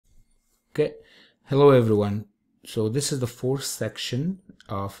Okay, hello everyone. So this is the fourth section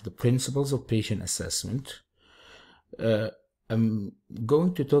of the principles of patient assessment. I'm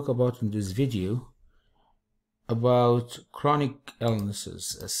going to talk about in this video about chronic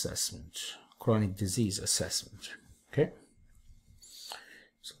illnesses assessment, chronic disease assessment. Okay,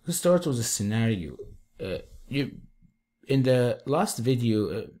 so let's start with a scenario. In the last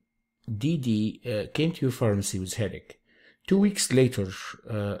video, DD came to your pharmacy with headache. 2 weeks later,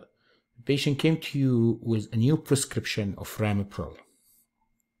 the patient came to you with a new prescription of Ramipril,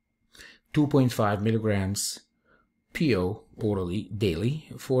 2.5 milligrams PO orally daily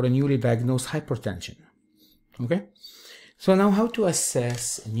for a newly diagnosed hypertension. Okay, so now how to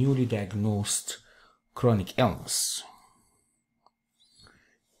assess a newly diagnosed chronic illness?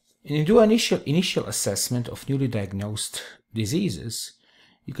 And you do initial assessment of newly diagnosed diseases.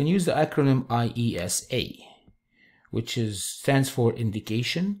 You can use the acronym IESA, which stands for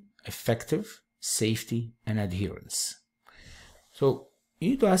indication, effective, safety, and adherence. So you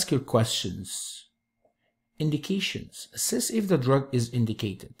need to ask your questions. Indications: assess if the drug is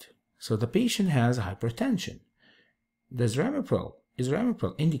indicated. So the patient has hypertension. Is Ramipril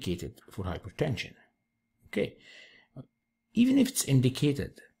indicated for hypertension? Okay. Even if it's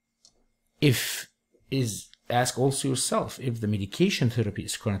indicated, ask also yourself if the medication therapy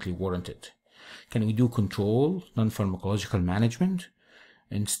is currently warranted. Can we do control, non-pharmacological management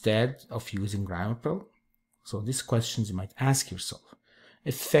instead of using Ramipril? So these questions you might ask yourself.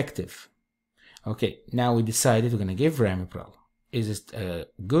 Effective. Okay, now we decided we're going to give Ramipril. Is it a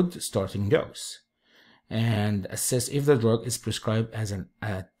good starting dose? And assess if the drug is prescribed as an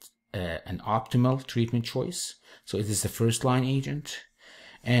optimal treatment choice. So it is the first-line agent.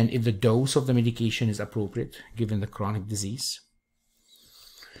 And if the dose of the medication is appropriate given the chronic disease.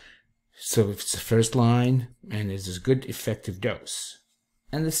 So if it's the first line and it's a good effective dose.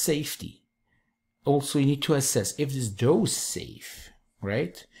 And the safety. Also, you need to assess if this dose is safe,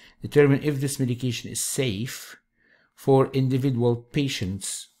 right? Determine if this medication is safe for individual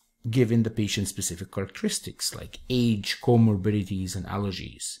patients given the patient's specific characteristics like age, comorbidities, and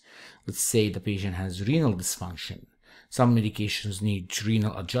allergies. Let's say the patient has renal dysfunction. Some medications need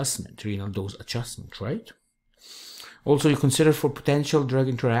renal dose adjustment, right? Also, you consider for potential drug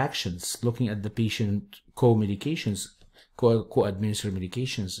interactions, looking at the patient co-administered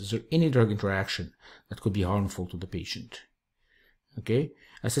medications. Is there any drug interaction that could be harmful to the patient? Okay.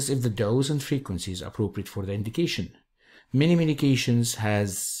 Assess if the dose and frequency is appropriate for the indication. Many medications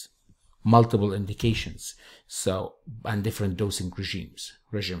has multiple indications, and different dosing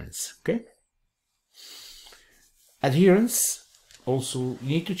regimens. Okay. Adherence. Also, you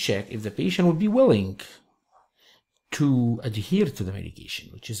need to check if the patient will be willing to adhere to the medication,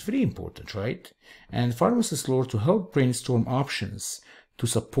 which is very important, right? And pharmacists learn to help brainstorm options to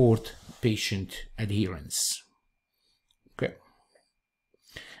support patient adherence. Okay.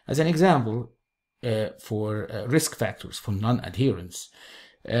 As an example, for risk factors for non-adherence,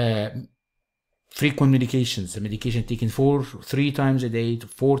 frequent medications, the medication taken 3 times a day to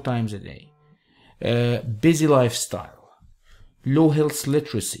 4 times a day, busy lifestyle, low health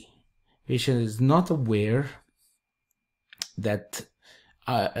literacy. Patient is not aware that,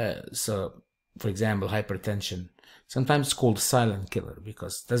 so for example, hypertension, sometimes it's called silent killer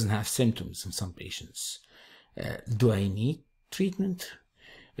because it doesn't have symptoms in some patients. Do I need treatment?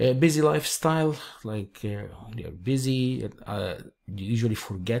 Busy lifestyle, like they're busy, usually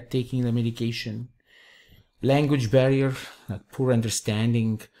forget taking the medication. Language barrier, like poor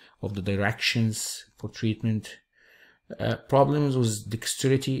understanding of the directions for treatment. Problems with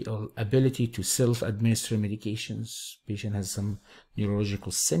dexterity or ability to self-administer medications. Patient has some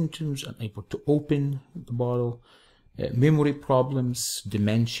neurological symptoms, unable to open the bottle. Memory problems,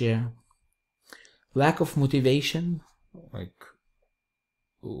 dementia. Lack of motivation, like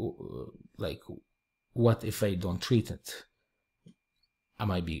what if I don't treat it?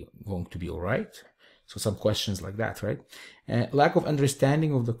 Am I going to be all right? So some questions like that, right? Lack of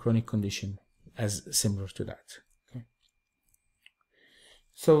understanding of the chronic condition as similar to that. Okay.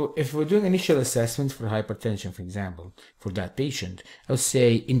 So if we're doing initial assessment for hypertension, for example, for that patient, I'll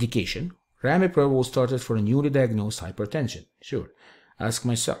say indication. Ramipril was started for a newly diagnosed hypertension. Sure. Ask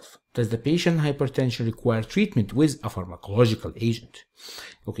myself, does the patient hypertension require treatment with a pharmacological agent?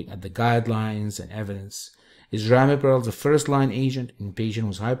 Looking at the guidelines and evidence, is Ramipril the first-line agent in patient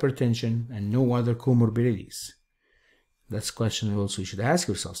with hypertension and no other comorbidities? That's a question also you should ask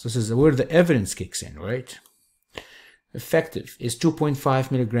yourselves. This is where the evidence kicks in, right? Effective. Is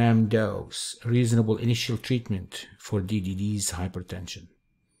 2.5 milligram dose a reasonable initial treatment for DDD's hypertension?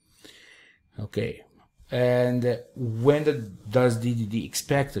 Okay. And when does DDD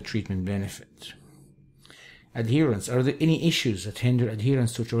expect a treatment benefit? Adherence. Are there any issues that hinder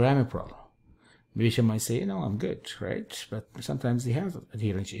adherence to trimipral? The patient might say, no, I'm good, right? But sometimes they have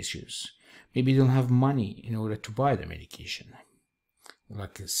adherence issues. Maybe they don't have money in order to buy the medication,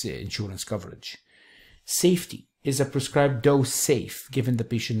 like insurance coverage. Safety. Is a prescribed dose safe given the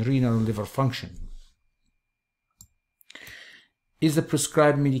patient renal and liver function? Is the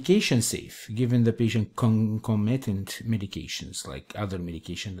prescribed medication safe given the patient concomitant medications like other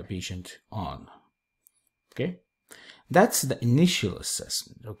medication the patient on? Okay, that's the initial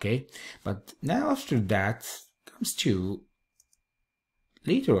assessment. Okay, but now after that comes to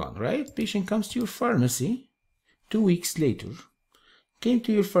later on, right? Patient comes to your pharmacy 2 weeks later, came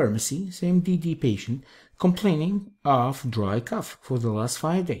to your pharmacy, same DD patient, complaining of dry cough for the last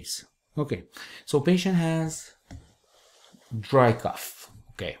 5 days. Okay, so patient has dry cough.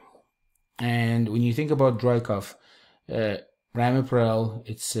 Okay, and when you think about dry cough, ramipril,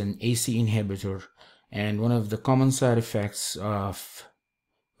 it's an AC inhibitor, and one of the common side effects of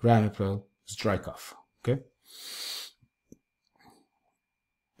ramipril is dry cough. Okay,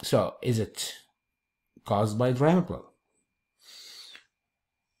 so is it caused by ramipril?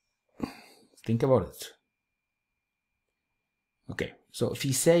 Think about it. Okay, so if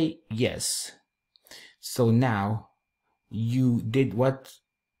you say yes, so now you did what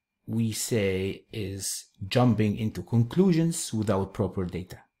we say is jumping into conclusions without proper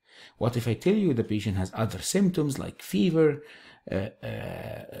data. What if I tell you the patient has other symptoms like fever,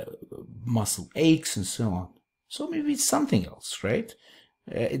 muscle aches, and so on? So maybe it's something else, right?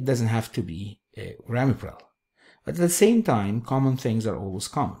 It doesn't have to be ramipril. But at the same time, common things are always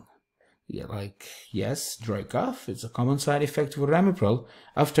common. Yeah, like, yes, dry cough is a common side effect of ramipril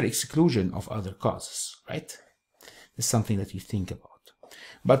after exclusion of other causes, right? It's something that you think about.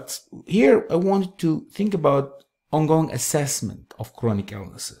 But here I wanted to think about ongoing assessment of chronic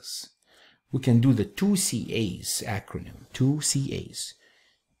illnesses. We can do the 2CAs acronym, 2CAs.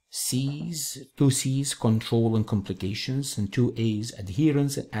 Two C's, control and complications, and 2A's,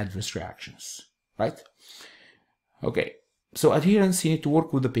 adherence and adverse reactions, right? Okay. So adherence, you need to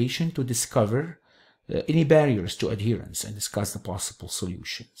work with the patient to discover any barriers to adherence and discuss the possible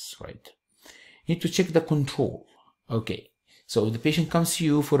solutions, right? You need to check the control. Okay, so the patient comes to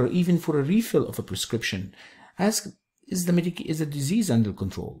you even for a refill of a prescription. Ask, is the disease under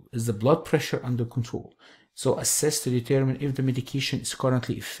control? Is the blood pressure under control? So assess to determine if the medication is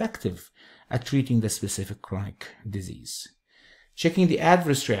currently effective at treating the specific chronic disease. Checking the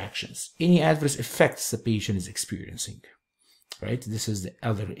adverse reactions, any adverse effects the patient is experiencing. Right, this is the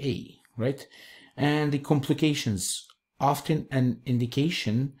other A, right? And the complications, often an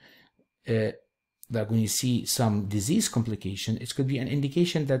indication that when you see some disease complication, it could be an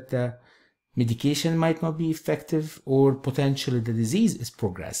indication that the medication might not be effective or potentially the disease is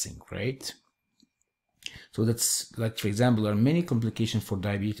progressing, right? So that's like, for example, there are many complications for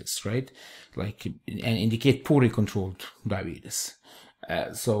diabetes, right? Like, and indicate poorly controlled diabetes.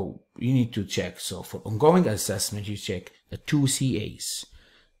 So you need to check. So for ongoing assessment, you check the 2CAs: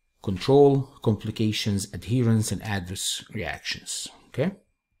 control, complications, adherence, and adverse reactions. Okay.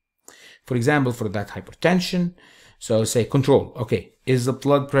 For example, for that hypertension, so say control. Okay, is the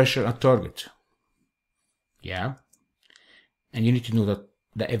blood pressure at target? Yeah. And you need to know that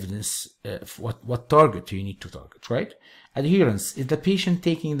the evidence, what target do you need to target, right? Adherence, is the patient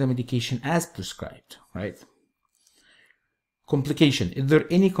taking the medication as prescribed, right? Complication, is there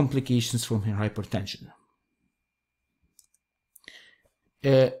any complications from her hypertension?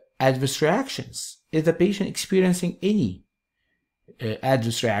 Adverse reactions, is the patient experiencing any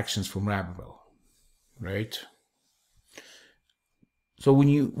adverse reactions from ramipril, right? So when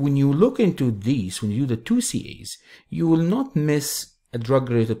you look into these, when you do the 2CAs, you will not miss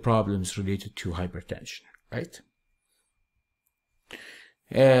drug-related problems related to hypertension, right?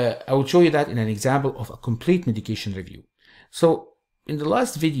 I will show you that in an example of a complete medication review. So in the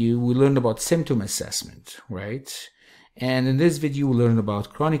last video, we learned about symptom assessment, right? And in this video, we learned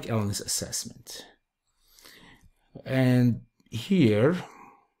about chronic illness assessment. And here,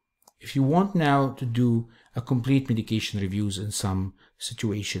 if you want now to do a complete medication reviews in some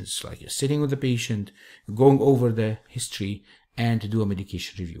situations, like you're sitting with the patient, going over the history, and to do a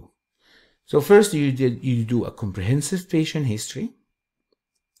medication review. So first you do a comprehensive patient history,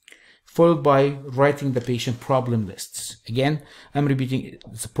 followed by writing the patient problem lists. Again, I'm repeating,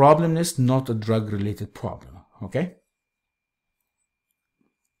 it's a problem list, not a drug-related problem, okay?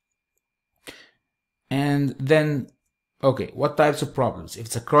 And then, okay, what types of problems? If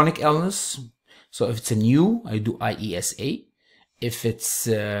it's a chronic illness, so if it's a new, I do IESA. If it's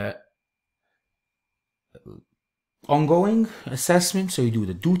ongoing assessment, so you do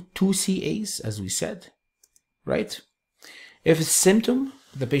the two CAs, as we said, right? If it's symptom,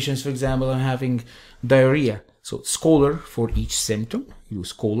 the patients, for example, are having diarrhea, so scholar for each symptom, you do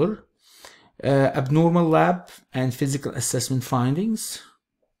scholar. Abnormal lab and physical assessment findings.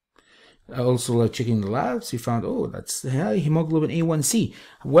 Also, like checking the labs, you found, oh, that's high hemoglobin A1C.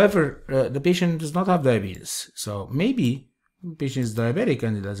 However, the patient does not have diabetes, so maybe the patient is diabetic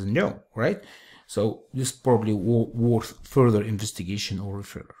and he doesn't know, right? So this probably worth further investigation or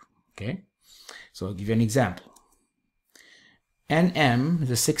referral. Okay, so I'll give you an example. NM,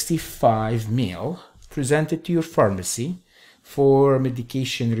 the 65 male, presented to your pharmacy for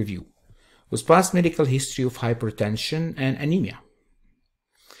medication review with past medical history of hypertension and anemia.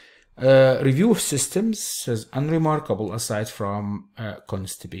 Review of systems says unremarkable aside from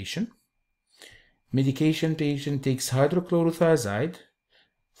constipation. Medication, patient takes hydrochlorothiazide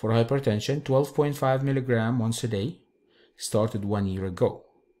for hypertension, 12.5 milligram once a day, started 1 year ago.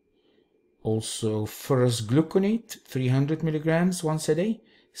 Also, ferrous gluconate, 300 milligrams once a day,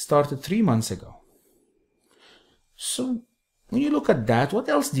 started 3 months ago. So, when you look at that, what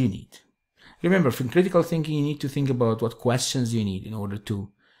else do you need? Remember, for critical thinking, you need to think about what questions you need in order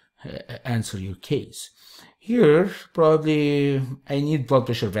to answer your case. Here, probably, I need blood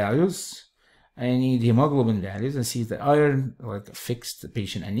pressure values, I need hemoglobin values, and see the iron, like fixed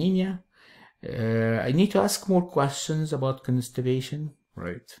patient anemia. I need to ask more questions about constipation,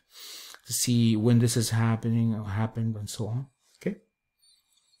 right? To see when this is happening or happened and so on. Okay.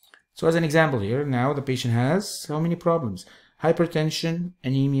 So as an example here, now the patient has how many problems? Hypertension,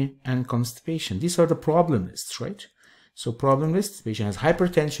 anemia, and constipation. These are the problem lists, right? So problem list, the patient has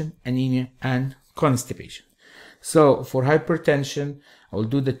hypertension, anemia, and constipation. So for hypertension, I'll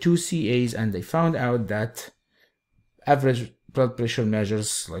do the 2 CAs, and they found out that average blood pressure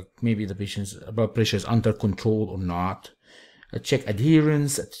measures, like maybe the patient's blood pressure is under control or not. I check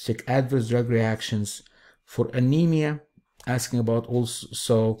adherence, I check adverse drug reactions. For anemia, asking about also,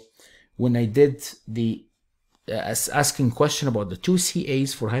 so when I did the asking question about the 2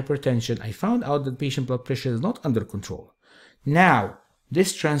 CAs for hypertension, I found out that patient blood pressure is not under control. Now,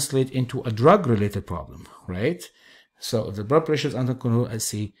 this translates into a drug-related problem, right? So if the blood pressure is under control, I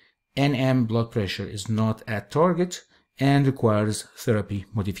see NM blood pressure is not at target and requires therapy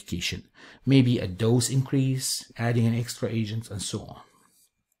modification. Maybe a dose increase, adding an extra agent, and so on.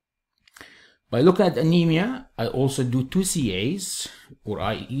 By looking at anemia, I also do 2 CAs or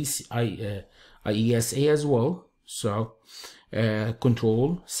IESA as well. So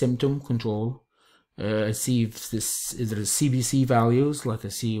control, symptom control. See if this is there CBC values, like I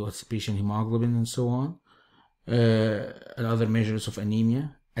see what's the patient hemoglobin and so on. And other measures of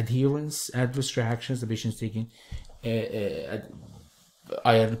anemia, adherence, adverse reactions, the patient is taking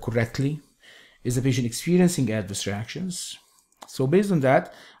iron correctly. Is the patient experiencing adverse reactions? So based on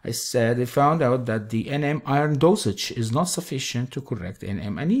that, I found out that the NM iron dosage is not sufficient to correct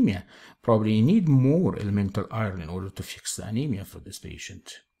NM anemia. Probably you need more elemental iron in order to fix the anemia for this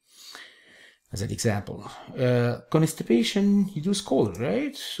patient. As an example, constipation, you do scholar,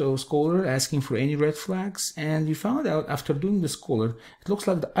 right? So scholar, asking for any red flags, and you found out after doing the scholar, it looks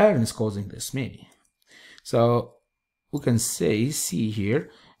like the iron is causing this, maybe. So we can see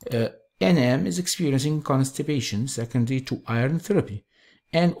here, NM is experiencing constipation secondary to iron therapy,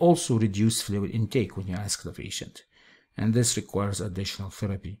 and also reduced fluid intake when you ask the patient. And this requires additional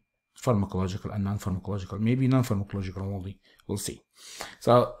therapy, pharmacological and non-pharmacological, maybe non-pharmacological only, we'll see.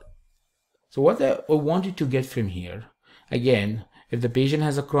 So what I wanted to get from here, again, if the patient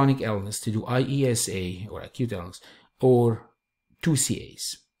has a chronic illness, to do IESA or acute illness, or 2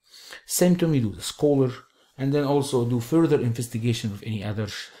 CAs. Symptom, you do the scholar, and then also do further investigation of any other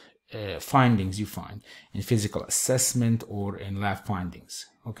findings you find in physical assessment or in lab findings,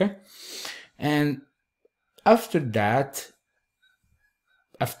 okay? And after that,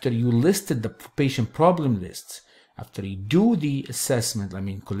 after you listed the patient problem lists, after you do the assessment,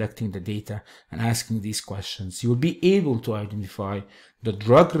 collecting the data and asking these questions, you will be able to identify the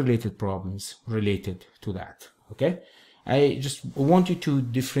drug-related problems related to that, okay? I just want you to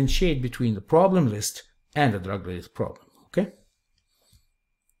differentiate between the problem list and the drug-related problem, okay?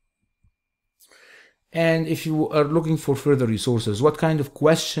 And if you are looking for further resources, what kind of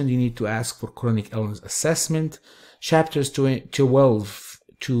question you need to ask for chronic illness assessment, chapters 12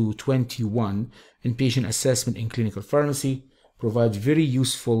 to 21 in patient assessment in clinical pharmacy provide very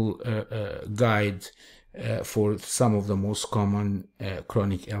useful guide for some of the most common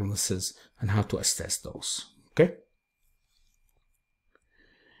chronic illnesses and how to assess those. Okay.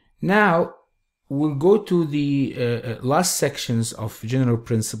 Now we'll go to the last sections of general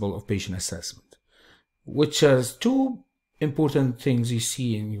principle of patient assessment. which has two important things you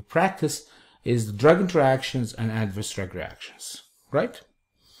see in your practice, is the drug interactions and adverse drug reactions, right?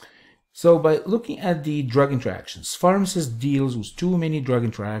 So by looking at the drug interactions, pharmacist deals with too many drug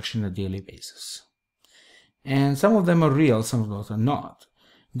interactions on a daily basis. And some of them are real, some of them are not.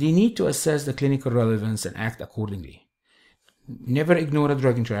 They need to assess the clinical relevance and act accordingly. Never ignore a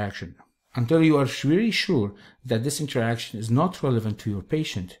drug interaction until you are really sure that this interaction is not relevant to your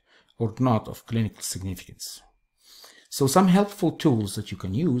patient or not of clinical significance. So some helpful tools that you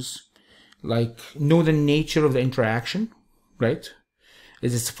can use, like know the nature of the interaction, right?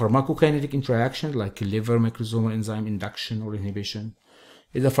 Is it a pharmacokinetic interaction like liver microsomal enzyme induction or inhibition?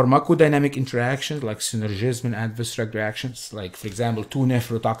 Is a pharmacodynamic interaction like synergism and adverse drug reactions, like for example 2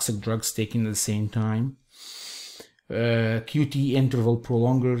 nephrotoxic drugs taken at the same time? QT interval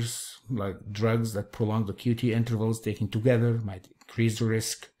prolongers, like drugs that prolong the QT intervals taken together might increase the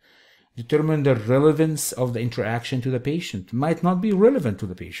risk. Determine the relevance of the interaction to the patient. Might not be relevant to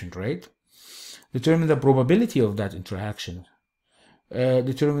the patient, right? Determine the probability of that interaction.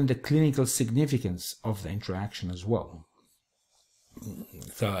 Determine the clinical significance of the interaction as well.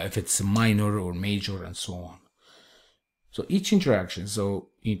 So if it's minor or major and so on. So each interaction, so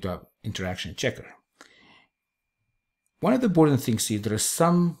you need to have interaction checker. One of the important things is there are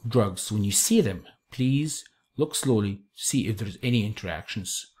some drugs, when you see them, please look slowly to see if there's any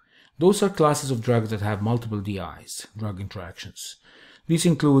interactions. Those are classes of drugs that have multiple DIs, drug interactions. This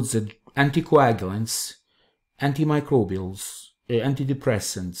includes the anticoagulants, antimicrobials,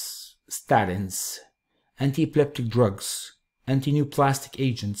 antidepressants, statins, antiepileptic drugs, antineoplastic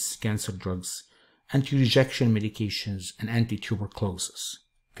agents, cancer drugs, anti-rejection medications, and anti-tuberculosis.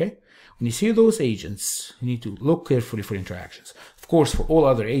 Okay? When you see those agents, you need to look carefully for interactions. Of course, for all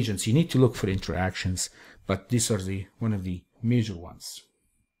other agents, you need to look for interactions, but these are one of the major ones.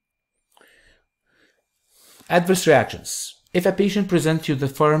 Adverse reactions. If a patient presents to the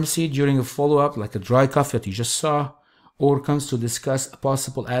pharmacy during a follow-up, like a dry cough that you just saw, or comes to discuss a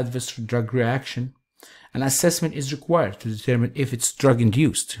possible adverse drug reaction, an assessment is required to determine if it's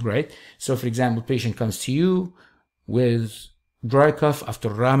drug-induced, right? So, for example, patient comes to you with dry cough after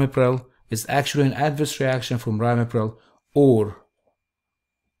ramipril. Is actually an adverse reaction from ramipril or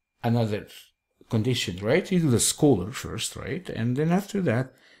another condition, right? You do the scholar first, right? And then after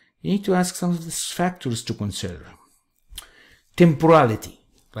that, you need to ask some of these factors to consider. Temporality,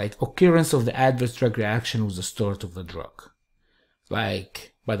 like occurrence of the adverse drug reaction with the start of the drug.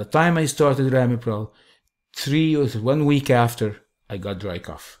 Like, by the time I started ramipril, 3 or 1 week after, I got dry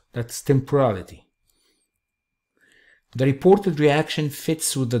cough. That's temporality. The reported reaction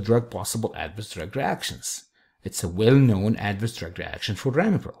fits with the drug possible adverse drug reactions. It's a well-known adverse drug reaction for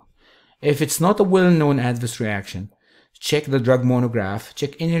ramipril. If it's not a well-known adverse reaction, check the drug monograph,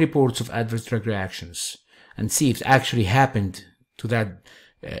 check any reports of adverse drug reactions, and see if it actually happened to that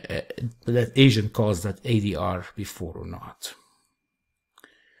agent caused that ADR before or not.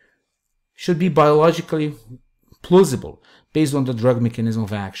 Should be biologically plausible based on the drug mechanism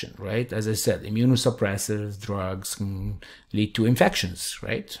of action, right? As I said, immunosuppressive drugs can lead to infections,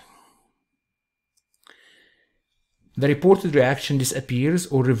 right? The reported reaction disappears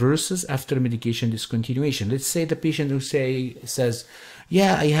or reverses after medication discontinuation. Let's say the patient who says,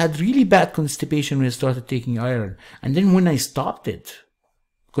 yeah, I had really bad constipation when I started taking iron, and then when I stopped it,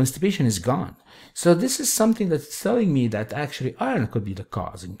 constipation is gone. So this is something that's telling me that actually iron could be the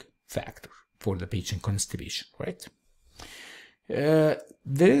causing factor for the patient constipation, right? There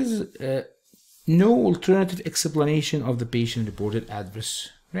is no alternative explanation of the patient-reported adverse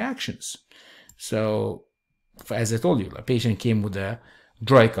reactions. So, as I told you, a patient came with a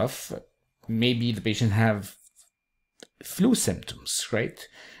dry cough. Maybe the patient have flu symptoms, right?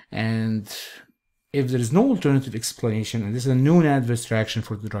 And if there is no alternative explanation, and this is a known adverse reaction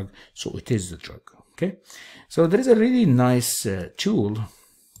for the drug, so it is the drug, okay? So there is a really nice tool.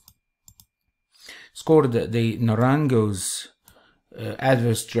 It's called the Naranjo's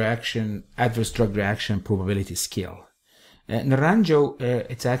adverse drug reaction probability scale. Naranjo,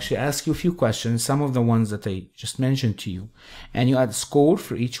 it's actually asks you a few questions, some of the ones that I just mentioned to you, and you add a score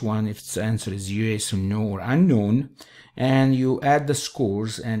for each one if its answer is yes or no or unknown, and you add the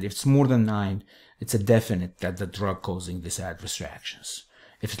scores, and if it's more than 9, it's a definite that the drug causing these adverse reactions.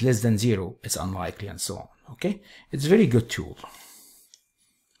 If it's less than 0, it's unlikely, and so on. Okay, it's a very good tool.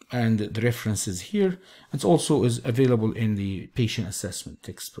 And the reference is here. It also is available in the patient assessment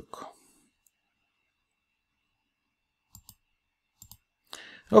textbook.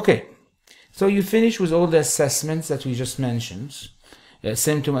 Okay, so you finish with all the assessments that we just mentioned.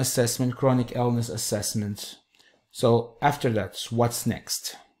 Symptom assessment, chronic illness assessment. So after that, what's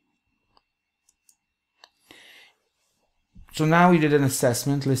next? So now you did an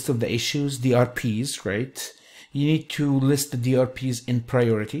assessment, list of the issues, DRPs, right? You need to list the DRPs in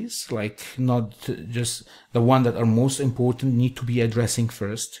priorities, like not just the one that are most important, need to be addressing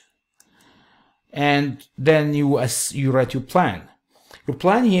first. And then you write your plan. Your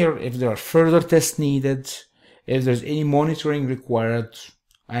plan here, if there are further tests needed, if there's any monitoring required,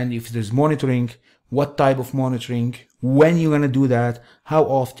 and if there's monitoring, what type of monitoring, when you're going to do that, how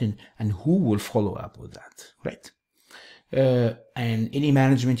often, and who will follow up with that, right? And any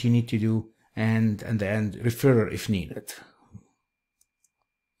management you need to do, and then referrer if needed.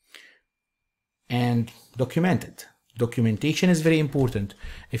 And document it. Documentation is very important.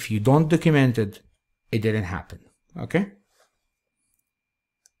 If you don't document it, it didn't happen, okay?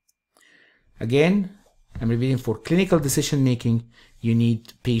 Again, I'm repeating, for clinical decision making, you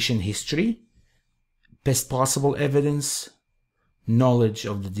need patient history, best possible evidence, knowledge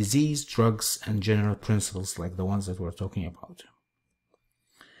of the disease, drugs, and general principles like the ones that we're talking about.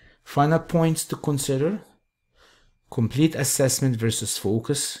 Final points to consider: complete assessment versus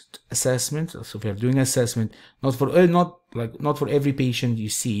focused assessment. So if you're doing assessment, not for every patient you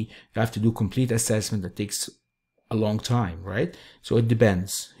see, you have to do complete assessment. That takes a long time, right? So it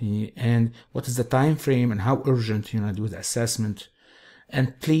depends. And what is the time frame and how urgent you want to do the assessment.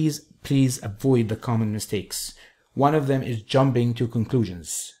 And please avoid the common mistakes. One of them is jumping to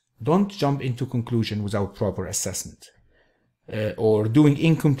conclusions. Don't jump into conclusion without proper assessment, or doing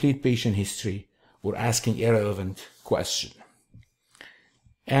incomplete patient history, or asking irrelevant question.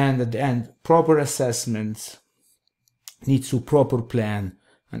 And at the end, proper assessment leads to proper plan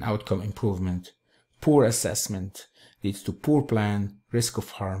and outcome improvement. Poor assessment leads to poor plan, risk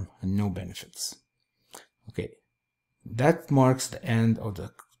of harm, and no benefits. Okay, that marks the end of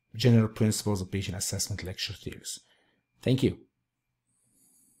the general principles of patient assessment lecture series. Thank you.